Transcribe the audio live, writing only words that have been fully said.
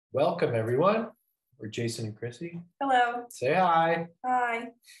Welcome, everyone. We're Jason and Chrissy. Hello. Say hi. Hi.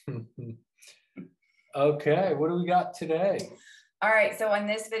 Okay, what do we got today? All right, so in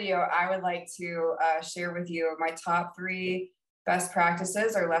this video, I would like to share with you my top 3 best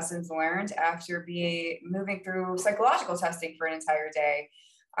practices or lessons learned after moving through psychological testing for an entire day.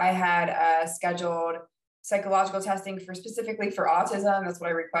 I had scheduled psychological testing specifically for autism. That's what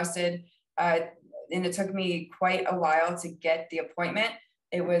I requested. And it took me quite a while to get the appointment.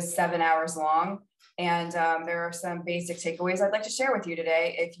 It was 7 hours long. And there are some basic takeaways I'd like to share with you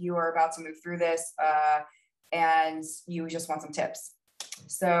today if you are about to move through this and you just want some tips.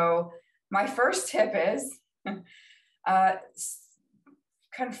 So my first tip is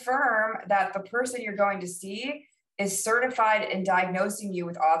confirm that the person you're going to see is certified in diagnosing you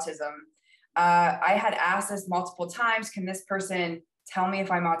with autism. I had asked this multiple times, can this person tell me if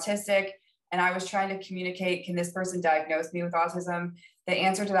I'm autistic? And I was trying to communicate, can this person diagnose me with autism? The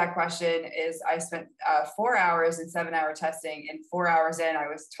answer to that question is I spent 4 hours in 7-hour testing, and 4 hours in, I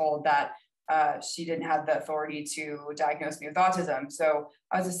was told that she didn't have the authority to diagnose me with autism. So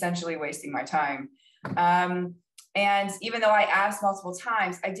I was essentially wasting my time. And even though I asked multiple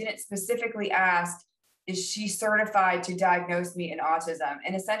times, I didn't specifically ask, is she certified to diagnose me in autism?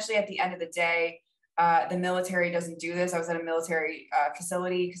 And essentially at the end of the day, the military doesn't do this. I was at a military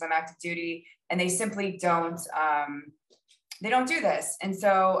facility because I'm active duty, and they simply don't do this. And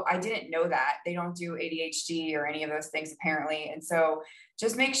so I didn't know that. They don't do ADHD or any of those things apparently. And so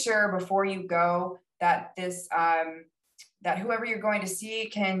just make sure before you go that that whoever you're going to see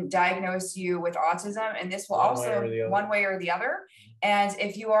can diagnose you with autism. And this will one way or the other. And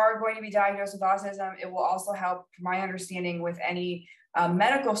if you are going to be diagnosed with autism, it will also help, from my understanding, with any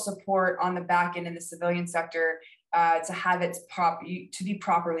medical support on the back end in the civilian sector to have it to be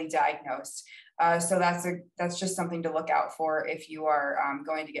properly diagnosed. So that's just something to look out for if you are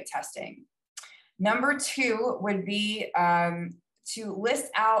going to get testing. Number 2 would be to list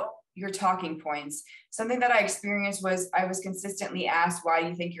out your talking points. Something that I experienced was I was consistently asked, why do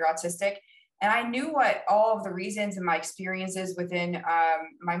you think you're autistic? And I knew what all of the reasons and my experiences within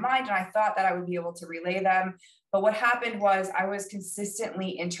my mind, and I thought that I would be able to relay them. But what happened was I was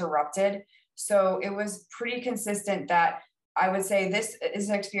consistently interrupted. So it was pretty consistent that I would say, this is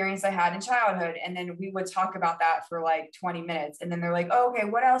an experience I had in childhood. And then we would talk about that for like 20 minutes. And then they're like, oh, okay,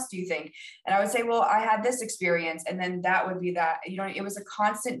 what else do you think? And I would say, well, I had this experience. And then that would be that, it was a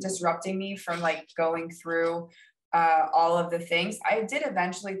constant disrupting me from like going through all of the things. I did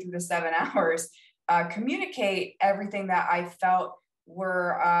eventually, through the 7 hours, communicate everything that I felt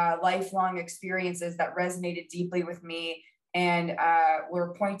were lifelong experiences that resonated deeply with me and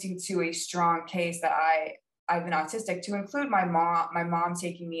were pointing to a strong case that I've been autistic, to include my mom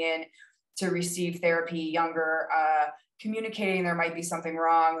taking me in to receive therapy younger, communicating there might be something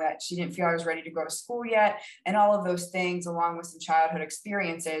wrong, that she didn't feel I was ready to go to school yet, and all of those things, along with some childhood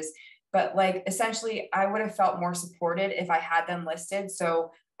experiences. But like, essentially, I would have felt more supported if I had them listed,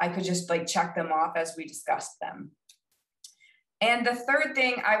 so I could just like check them off as we discussed them. And the third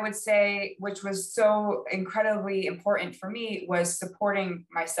thing I would say, which was so incredibly important for me, was supporting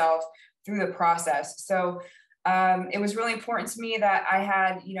myself through the process. So it was really important to me that I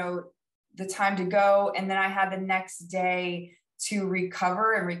had, the time to go, and then I had the next day to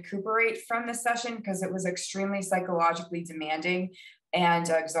recover and recuperate from the session, because it was extremely psychologically demanding and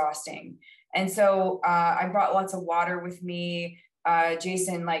exhausting. And so I brought lots of water with me.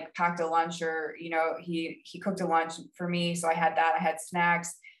 Jason like packed a lunch, or he cooked a lunch for me, so I had that. I had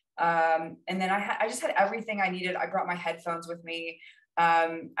snacks, and then I just had everything I needed. I brought my headphones with me.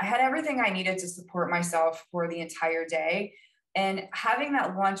 I had everything I needed to support myself for the entire day. And having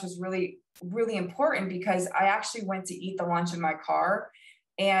that lunch was really, really important, because I actually went to eat the lunch in my car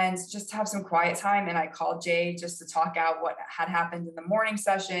and just to have some quiet time. And I called Jay just to talk out what had happened in the morning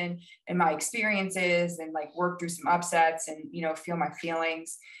session and my experiences, and like work through some upsets and, feel my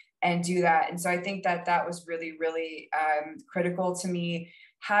feelings and do that. And so I think that that was really, really critical to me,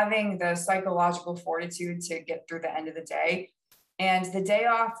 having the psychological fortitude to get through the end of the day. And the day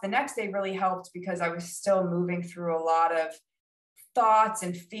off, the next day, really helped, because I was still moving through a lot of thoughts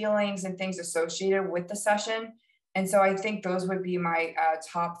and feelings and things associated with the session. And so I think those would be my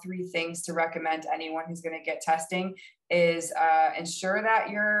top 3 things to recommend to anyone who's going to get testing, is ensure that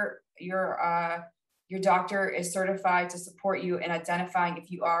your doctor is certified to support you in identifying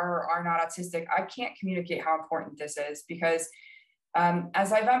if you are or are not autistic. I can't communicate how important this is, because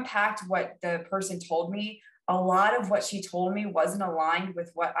as I've unpacked what the person told me, a lot of what she told me wasn't aligned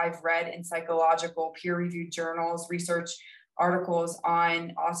with what I've read in psychological peer-reviewed journals, research articles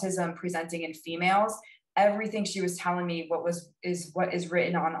on autism presenting in females. everything she was telling me what is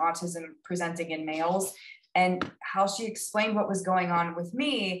written on autism presenting in males, and how she explained what was going on with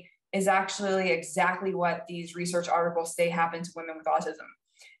me is actually exactly what these research articles say happened to women with autism.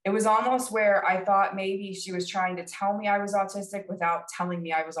 It was almost where I thought maybe she was trying to tell me I was autistic without telling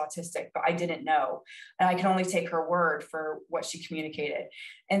me I was autistic, but I didn't know. And I can only take her word for what she communicated.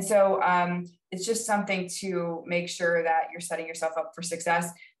 And so it's just something to make sure that you're setting yourself up for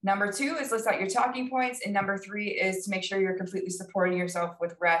success. Number 2 is list out your talking points. And number 3 is to make sure you're completely supporting yourself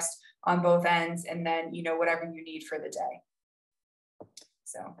with rest on both ends. And then, whatever you need for the day.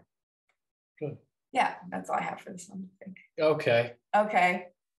 So, good. Yeah, that's all I have for this one, I think. Okay. Okay.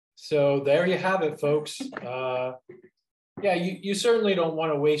 So there you have it, folks. Yeah, you certainly don't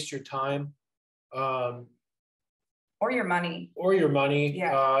want to waste your time. Or your money. Or your money.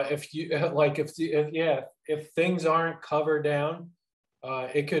 Yeah. If things aren't covered down,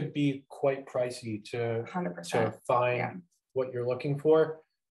 it could be quite pricey to 100%. find what you're looking for.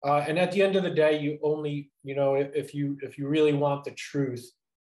 And at the end of the day, you only, if you really want the truth,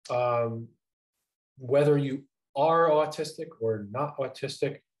 whether you are autistic or not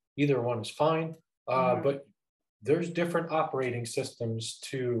autistic, either one is fine. But there's different operating systems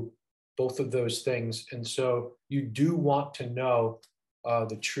to both of those things. And so you do want to know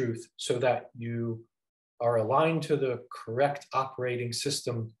the truth so that you are aligned to the correct operating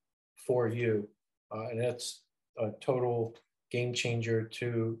system for you. And that's a total game changer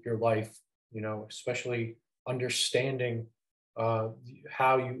to your life, especially understanding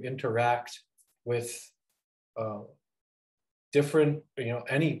how you interact with different,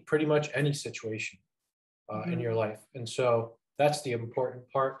 pretty much any situation in your life. And so that's the important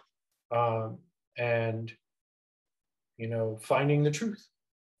part. And, finding the truth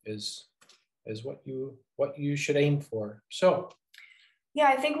is what you should aim for. So, yeah,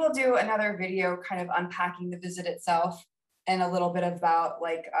 I think we'll do another video kind of unpacking the visit itself and a little bit about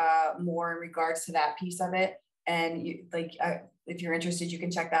more in regards to that piece of it. And if you're interested, you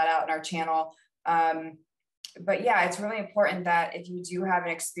can check that out in our channel. But yeah, it's really important that if you do have an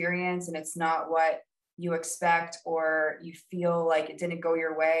experience and it's not what you expect, or you feel like it didn't go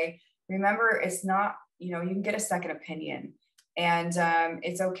your way, remember, it's not, you can get a second opinion, and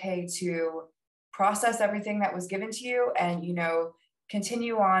it's okay to process everything that was given to you and,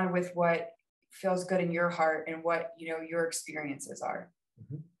 continue on with what feels good in your heart and what, your experiences are.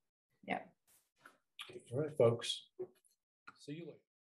 Yeah. All right, folks. See you later.